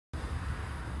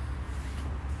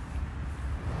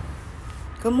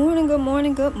Good morning, good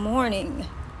morning, good morning.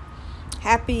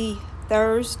 Happy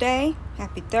Thursday.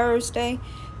 Happy Thursday.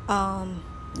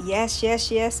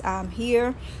 Yes, I'm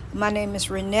here. My name is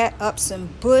Renette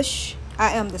Upson-Bush.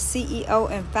 I am the CEO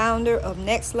and founder of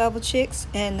Next Level Chicks,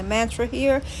 and the mantra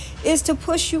here is to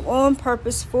push you on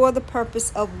purpose for the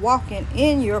purpose of walking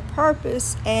in your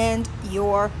purpose and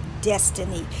your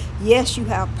destiny. Yes, you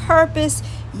have purpose.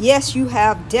 Yes, you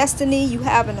have destiny. You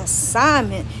have an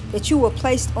assignment that you were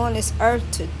placed on this earth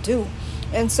to do.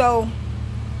 And so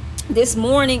this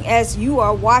morning, as you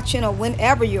are watching, or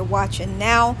whenever you're watching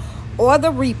now or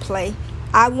the replay,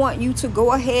 I want you to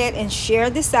go ahead and share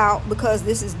this out, because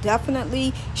this is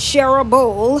definitely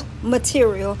shareable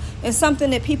material and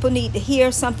something that people need to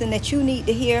hear, something that you need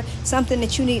to hear, something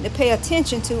that you need to pay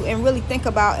attention to and really think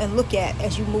about and look at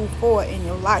as you move forward in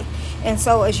your life. And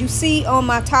so as you see on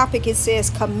my topic, it says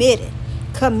committed.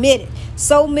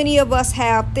 So many of us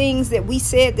have things that we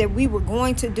said that we were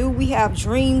going to do. We have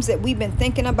dreams that we've been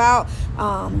thinking about,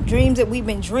 dreams that we've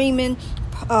been dreaming,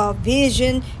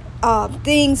 vision,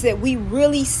 things that we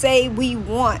really say we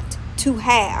want to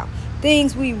have,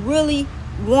 things we really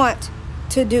want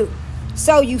to do.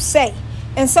 So you say.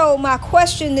 And so my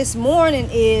question this morning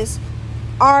is,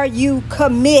 are you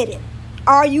committed?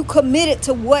 Are you committed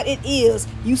to what it is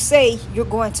you say you're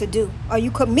going to do? Are you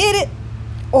committed,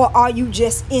 or are you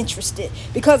just interested?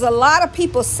 Because a lot of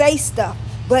people say stuff,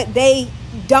 but they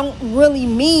don't really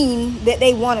mean that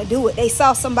they want to do it. They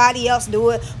saw somebody else do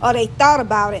it, or they thought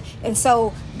about it, and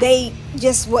so they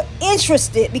just were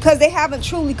interested because they haven't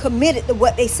truly committed to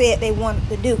what they said they wanted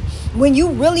to do. When you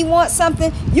really want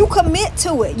something, you commit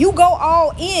to it. You go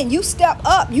all in. You step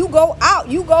up. You go out.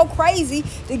 You go crazy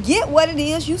to get what it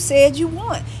is you said you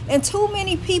want. And too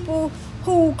many people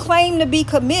who claim to be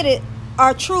committed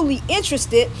are truly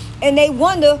interested, and they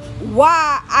wonder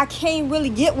why I can't really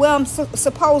get where I'm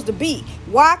supposed to be.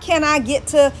 Why can't I get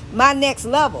to my next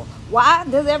level? Why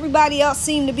does everybody else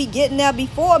seem to be getting there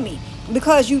before me?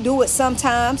 Because you do it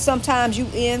sometimes you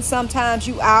in, sometimes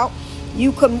you out.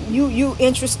 You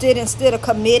interested instead of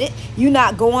committed. You're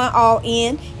not going all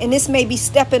in, and this may be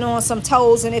stepping on some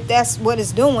toes, and if that's what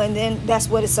it's doing, then that's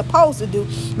what it's supposed to do,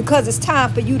 because it's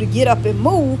time for you to get up and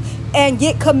move and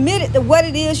get committed to what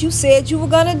it is you said you were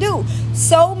going to do.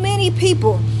 So many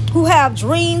people who have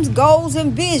dreams, goals,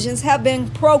 and visions have been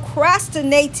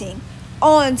procrastinating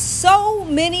on so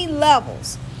many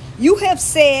levels. You have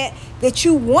said that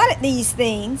you wanted these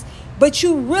things, but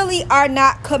you really are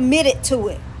not committed to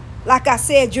it. Like I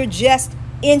said, you're just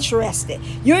interested.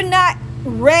 You're not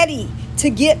ready to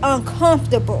get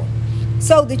uncomfortable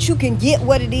so that you can get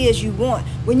what it is you want.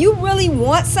 When you really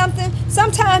want something,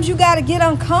 sometimes you got to get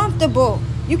uncomfortable.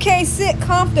 You can't sit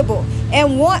comfortable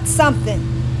and want something.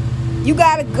 You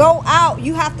got to go out.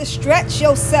 You have to stretch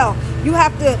yourself. You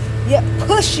have to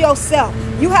push yourself.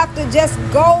 You have to just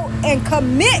go and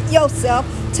commit yourself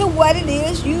to what it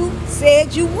is you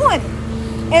said you wanted.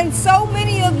 And so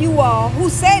many of you all who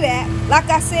say that, like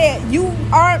I said, you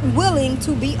aren't willing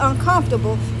to be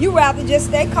uncomfortable. You rather just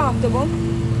stay comfortable.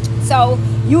 So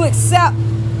you accept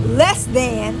less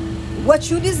than what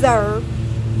you deserve.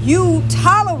 You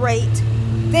tolerate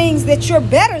things that you're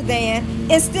better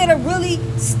than, instead of really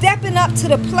stepping up to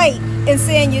the plate and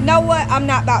saying, you know what, I'm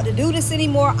not about to do this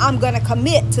anymore. I'm going to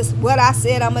commit to what I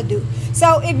said I'm going to do.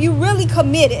 So if you really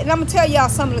committed, and I'm going to tell y'all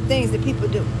some of the things that people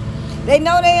do. They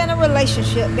know they're in a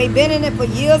relationship. They've been in it for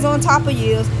years on top of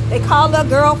years. They call their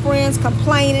girlfriends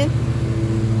complaining.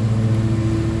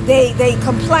 They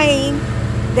complain.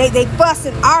 They fuss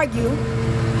and argue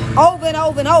over and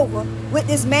over and over with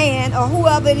this man or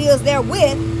whoever it is they're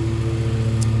with.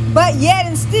 But yet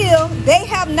and still, they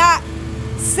have not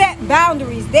set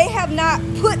boundaries. They have not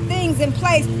put things in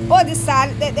place or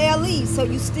decided that they'll leave. So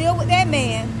you still with that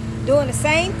man doing the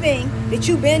same thing that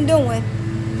you've been doing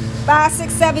 5,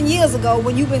 6, 7 years ago,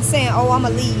 when you've been saying, oh, I'm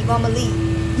going to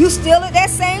leave. You still at that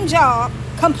same job,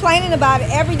 complaining about it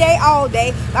every day, all day,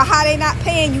 about how they not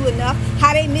paying you enough,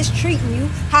 how they mistreating you,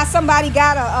 how somebody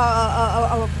got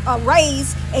a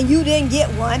raise and you didn't get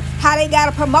one, how they got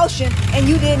a promotion and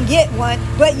you didn't get one,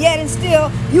 but yet and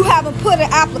still, you haven't put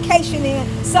an application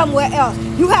in somewhere else.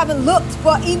 You haven't looked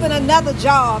for even another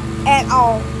job at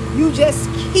all. You just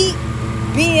keep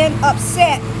being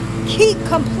upset, keep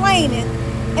complaining,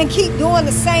 and keep doing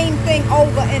the same thing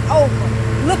over and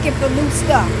over, looking for new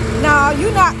stuff. No,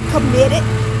 you're not committed.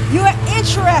 You're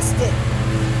interested.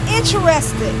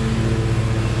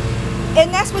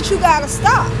 And that's what you got to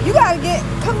stop. You got to get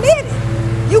committed.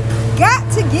 You got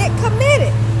to get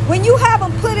committed. When you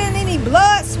haven't put in any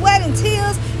blood, sweat, and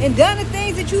tears and done the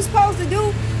things that you're supposed to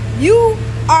do, you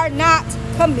are not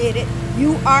committed.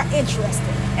 You are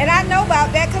interested. And I know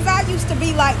about that because I used to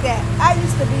be like that. I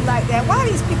used to be like that. Why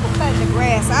these people cutting the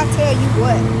grass? I tell you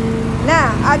what.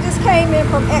 Now, I just came in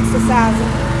from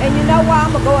exercising. And you know why?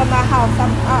 I'm going to go in my house.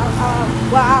 I'm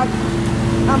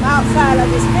outside. I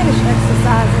just finished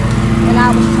exercising. And I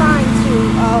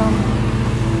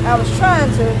was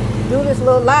trying to do this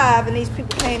little live. And these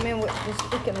people came in with this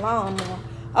freaking lawnmower.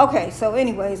 Okay, so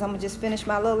anyways, I'm going to just finish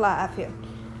my little live here.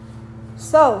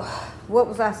 So, what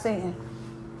was I saying?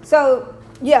 So,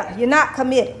 yeah, you're not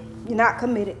committed. You're not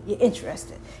committed. You're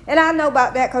interested. And I know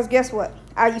about that because guess what?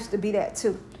 I used to be that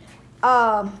too.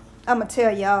 I'm going to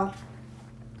tell y'all.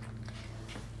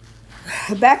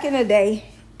 Back in the day,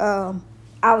 I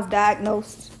was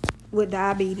diagnosed with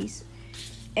diabetes.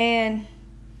 And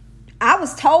I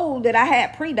was told that I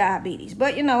had pre-diabetes.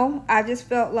 But, you know, I just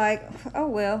felt like, oh,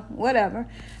 well, whatever.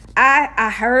 I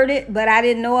heard it, but I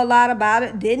didn't know a lot about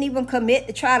it. Didn't even commit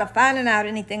to try to finding out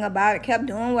anything about it. Kept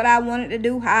doing what I wanted to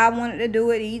do, how I wanted to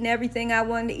do it, eating everything I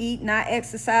wanted to eat, not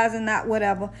exercising, not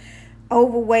whatever.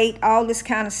 Overweight, all this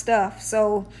kind of stuff.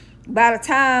 So by the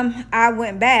time I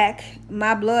went back,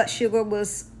 my blood sugar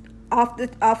was off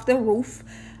the roof,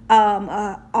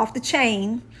 off the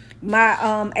chain. My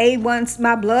A1s,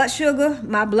 my blood sugar,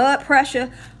 my blood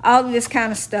pressure, all of this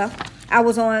kind of stuff. I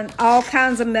was on all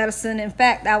kinds of medicine. In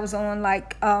fact, I was on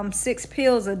like 6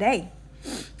 pills a day.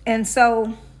 And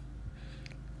so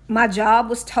my job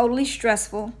was totally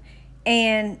stressful.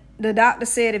 And the doctor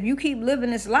said, if you keep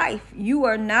living this life, you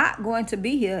are not going to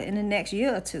be here in the next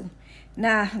year or two.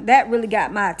 Now, that really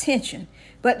got my attention.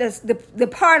 But the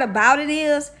part about it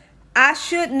is, I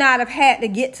should not have had to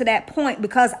get to that point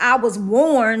because I was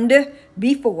warned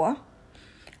before.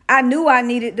 I knew I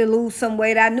needed to lose some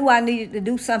weight. I knew I needed to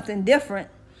do something different.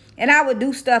 And I would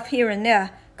do stuff here and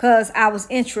there because I was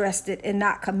interested and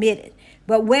not committed.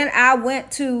 But when I went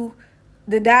to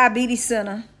the diabetes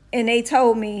center and they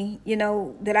told me, you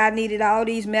know, that I needed all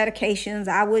these medications,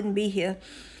 I wouldn't be here,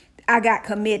 I got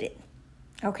committed.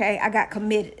 Okay, I got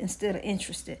committed instead of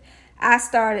interested. I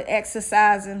started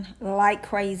exercising like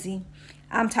crazy.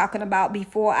 I'm talking about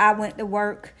before I went to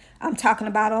work. I'm talking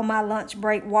about on my lunch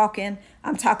break walking.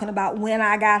 I'm talking about when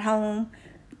I got home.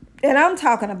 And I'm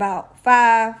talking about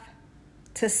 5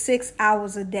 to 6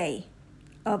 hours a day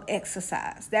of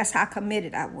exercise. That's how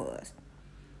committed I was.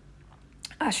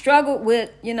 I struggled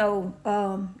with, you know,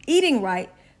 eating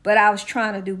right, but I was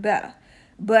trying to do better.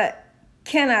 But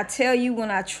can I tell you,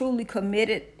 when I truly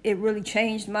committed, it really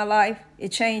changed my life.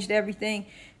 It changed everything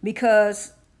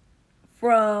because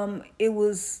it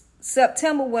was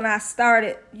September when I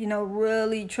started, you know,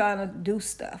 really trying to do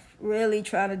stuff,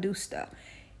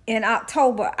 In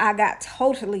October, I got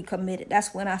totally committed.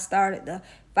 That's when I started the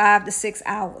 5 to 6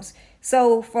 hours.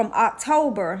 So from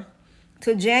October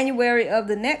to January of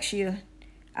the next year,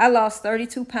 I lost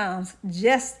 32 pounds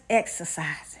just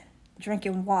exercising,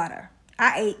 drinking water.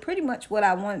 I ate pretty much what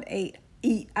I wanted to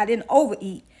eat. I didn't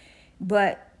overeat,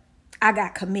 but I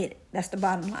got committed. That's the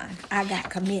bottom line. I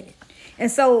got committed. And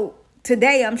so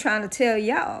today I'm trying to tell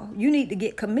y'all, you need to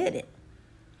get committed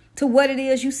to what it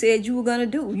is you said you were going to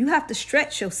do. You have to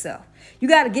stretch yourself. You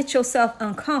got to get yourself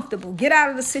uncomfortable. Get out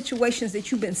of the situations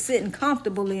that you've been sitting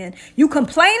comfortable in. You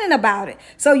complaining about it.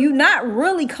 So you're not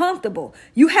really comfortable.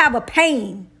 You have a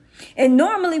pain. And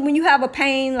normally when you have a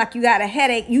pain, like you got a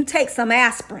headache, you take some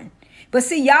aspirin. But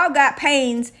see, y'all got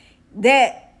pains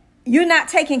that you're not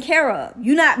taking care of.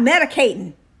 You're not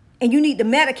medicating. And you need to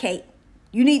medicate.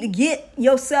 You need to get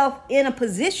yourself in a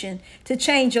position to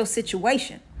change your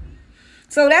situation.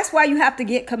 So that's why you have to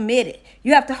get committed.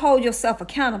 You have to hold yourself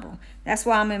accountable. That's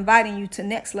why I'm inviting you to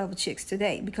Next Level Chicks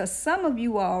today. Because some of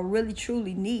you all really,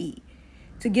 truly need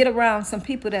to get around some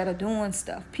people that are doing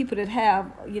stuff. People that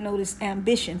have, you know, this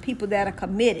ambition. People that are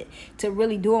committed to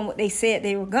really doing what they said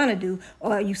they were going to do.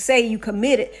 Or you say you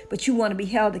committed, but you want to be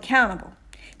held accountable.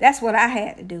 That's what I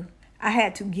had to do. I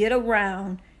had to get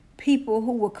around people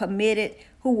who were committed,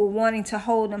 who were wanting to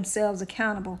hold themselves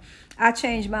accountable. I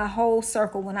changed my whole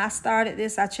circle. When I started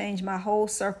this, I changed my whole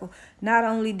circle. Not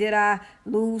only did I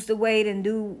lose the weight and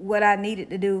do what I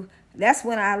needed to do, that's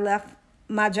when I left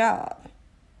my job.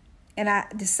 And I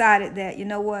decided that, you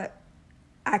know what,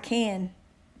 I can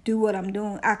do what I'm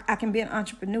doing. I can be an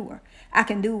entrepreneur. I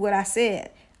can do what I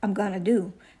said I'm going to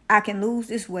do. I can lose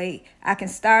this weight. I can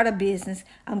start a business.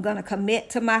 I'm going to commit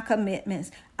to my commitments.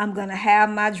 I'm going to have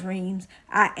my dreams.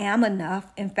 I am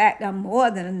enough. In fact, I'm more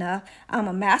than enough. I'm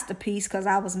a masterpiece because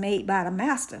I was made by the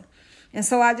master. And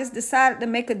so I just decided to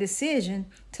make a decision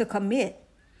to commit.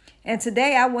 And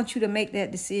today I want you to make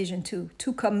that decision too,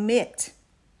 to commit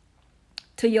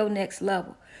to your next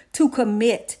level, to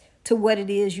commit to what it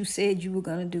is you said you were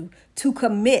going to do, to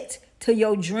commit to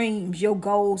your dreams, your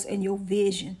goals, and your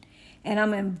vision. And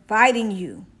I'm inviting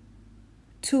you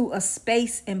to a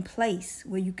space and place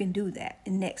where you can do that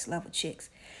in Next Level Chicks.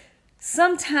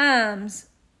 Sometimes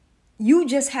you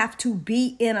just have to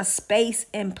be in a space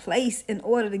and place in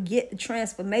order to get the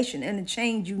transformation and the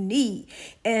change you need.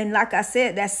 And like I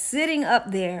said, that's sitting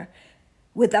up there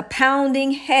with a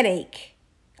pounding headache,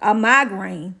 a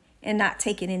migraine, and not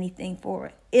taking anything for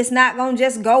it. It's not going to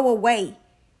just go away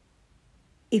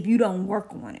if you don't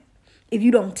work on it, if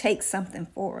you don't take something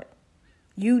for it.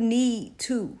 You need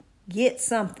to get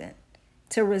something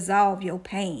to resolve your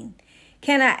pain.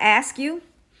 Can I ask you,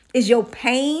 is your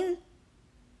pain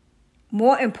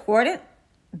more important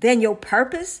than your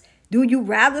purpose? Do you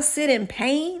rather sit in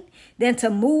pain than to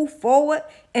move forward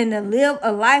and to live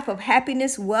a life of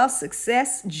happiness, wealth,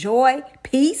 success, joy,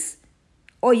 peace?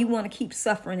 Or you want to keep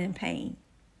suffering in pain?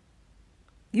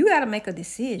 You got to make a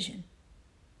decision.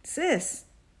 Sis,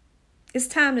 it's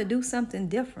time to do something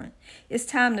different. It's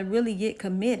time to really get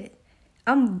committed.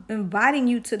 I'm inviting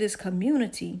you to this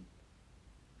community.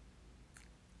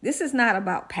 This is not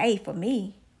about pay for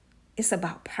me. It's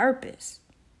about purpose.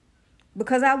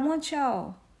 Because I want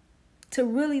y'all to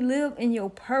really live in your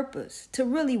purpose, to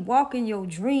really walk in your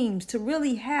dreams, to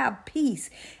really have peace.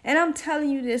 And I'm telling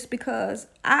you this because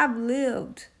I've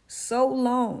lived so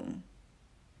long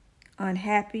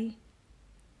unhappy,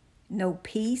 no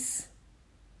peace,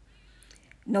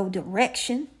 no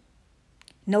direction,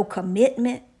 no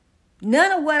commitment,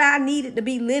 none of what I needed to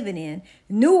be living in.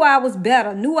 Knew I was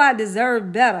better, knew I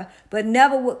deserved better, but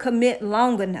never would commit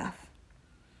long enough.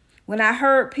 When I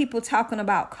heard people talking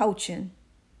about coaching,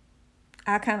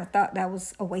 I kind of thought that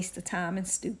was a waste of time and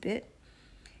stupid.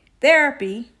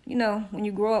 Therapy, you know, when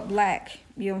you grow up black,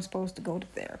 you aren't supposed to go to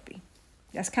therapy.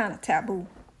 That's kind of taboo.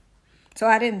 So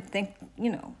I didn't think,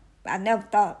 I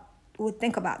never would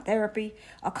think about therapy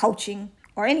or coaching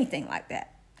or anything like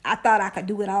that. I thought I could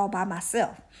do it all by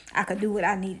myself. I could do what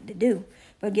I needed to do.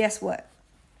 But guess what?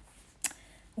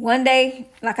 One day,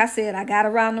 like I said, I got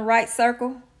around the right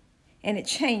circle and it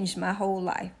changed my whole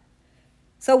life.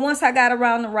 So once I got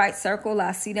around the right circle,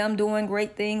 I see them doing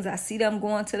great things. I see them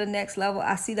going to the next level.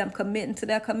 I see them committing to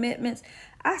their commitments.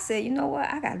 I said, you know what?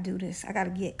 I got to do this. I got to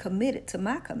get committed to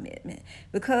my commitment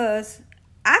because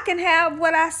I can have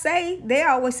what I say. They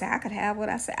always say I could have what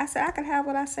I say. I said I could have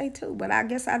what I say too, but I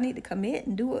guess I need to commit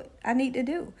and do what I need to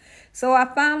do. So I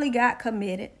finally got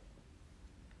committed,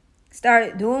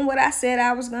 started doing what I said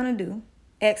I was going to do,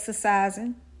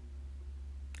 exercising.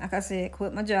 Like I said,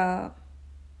 quit my job.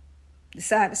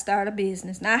 Decided to start a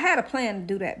business. Now, I had a plan to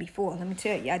do that before. Let me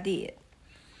tell you, I did.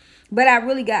 But I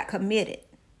really got committed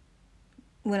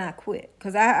when I quit.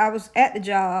 Because I was at the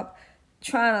job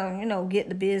trying to, get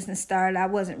the business started. I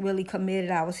wasn't really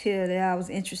committed. I was here, there. I was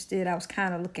interested. I was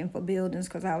kind of looking for buildings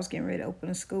because I was getting ready to open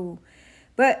a school.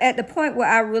 But at the point where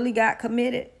I really got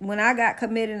committed, when I got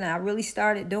committed and I really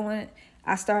started doing it,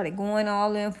 I started going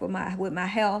all in with my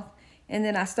health. And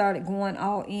then I started going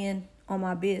all in on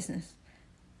my business.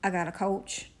 I got a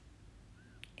coach,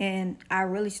 and I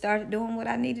really started doing what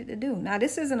I needed to do. Now,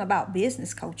 this isn't about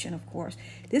business coaching, of course.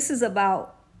 This is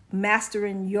about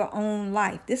mastering your own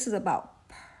life. This is about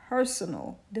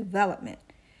personal development,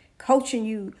 coaching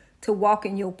you to walk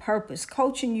in your purpose,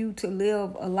 coaching you to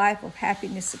live a life of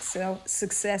happiness,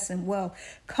 success, and wealth,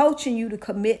 coaching you to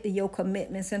commit to your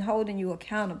commitments and holding you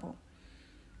accountable,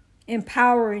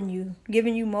 empowering you,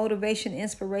 giving you motivation,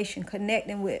 inspiration,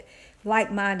 connecting with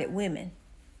like-minded women.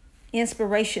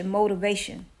 Inspiration,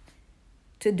 motivation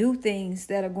to do things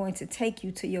that are going to take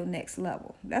you to your next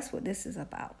level. That's what this is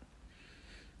about.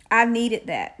 I needed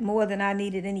that more than I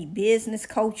needed any business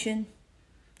coaching,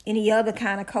 any other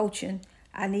kind of coaching.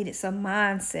 I needed some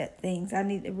mindset things. I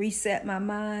needed to reset my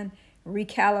mind,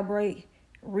 recalibrate,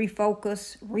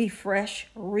 refocus, refresh,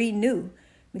 renew,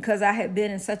 because I had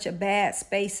been in such a bad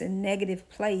space and negative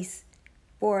place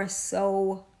for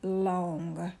so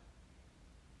long.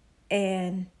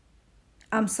 And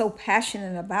I'm so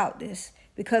passionate about this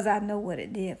because I know what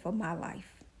it did for my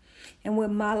life. And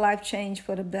when my life changed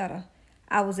for the better,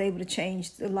 I was able to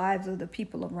change the lives of the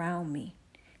people around me,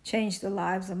 change the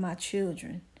lives of my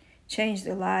children, change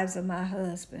the lives of my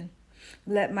husband,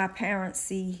 let my parents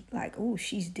see like, oh,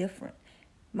 she's different.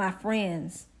 My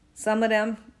friends, some of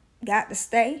them got to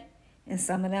stay and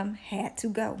some of them had to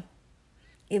go.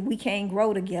 If we can't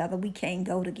grow together, we can't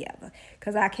go together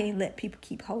because I can't let people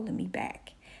keep holding me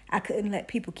back. I couldn't let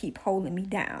people keep holding me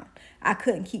down. I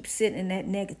couldn't keep sitting in that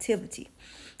negativity.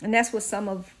 And that's what some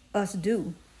of us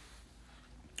do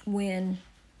when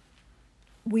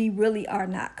we really are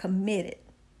not committed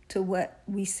to what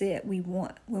we said we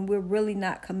want, when we're really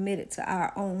not committed to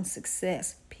our own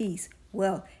success, peace,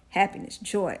 wealth, happiness,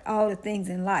 joy, all the things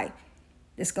in life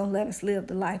that's going to let us live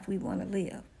the life we want to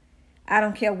live. I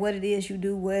don't care what it is you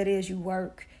do, where it is you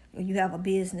work, or you have a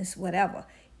business, whatever.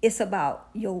 It's about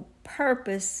your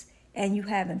purpose and you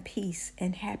having peace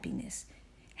and happiness.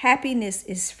 Happiness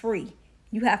is free.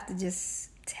 You have to just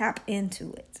tap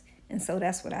into it. And so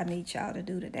that's what I need y'all to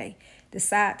do today.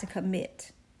 Decide to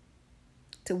commit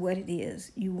to what it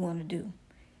is you want to do.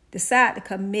 Decide to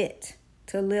commit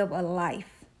to live a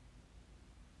life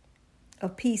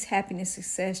of peace, happiness,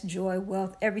 success, joy,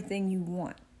 wealth, everything you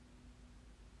want.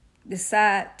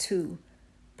 Decide to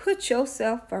put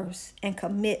yourself first and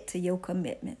commit to your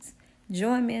commitments.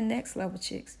 Join me in Next Level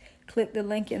Chicks. Click the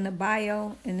link in the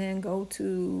bio and then go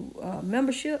to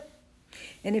membership.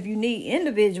 And if you need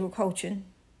individual coaching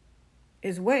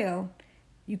as well,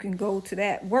 you can go to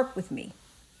that, work with me.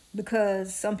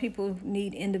 Because some people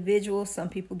need individual, some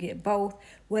people get both.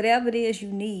 Whatever it is you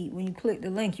need, when you click the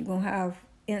link, you're going to have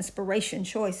inspiration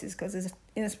choices, because it's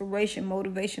inspiration,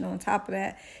 motivation on top of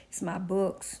that. It's my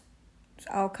books, it's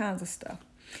all kinds of stuff.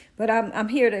 But I'm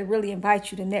here to really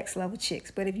invite you to Next Level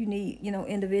Chicks. But if you need,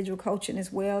 individual coaching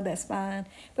as well, that's fine.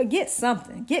 But get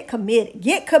something. Get committed.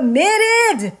 Get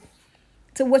committed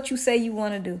to what you say you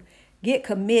want to do. Get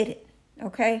committed,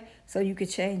 okay? So you can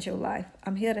change your life.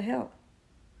 I'm here to help.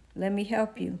 Let me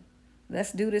help you.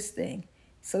 Let's do this thing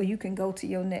so you can go to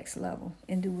your next level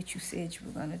and do what you said you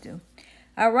were going to do.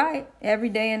 All right. Every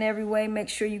day and every way, make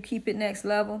sure you keep it next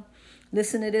level.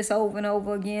 Listen to this over and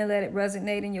over again. Let it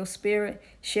resonate in your spirit.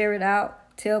 Share it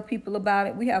out. Tell people about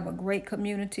it. We have a great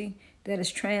community that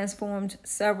has transformed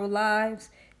several lives,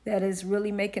 that is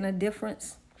really making a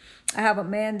difference. I have a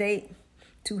mandate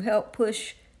to help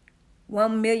push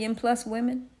 1 million plus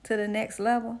women to the next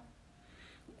level.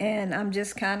 And I'm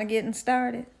just kind of getting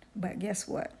started. But guess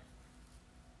what?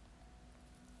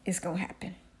 It's going to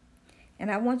happen.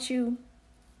 And I want you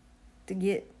to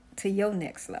get to your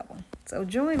next level. So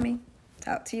join me.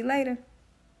 Talk to you later.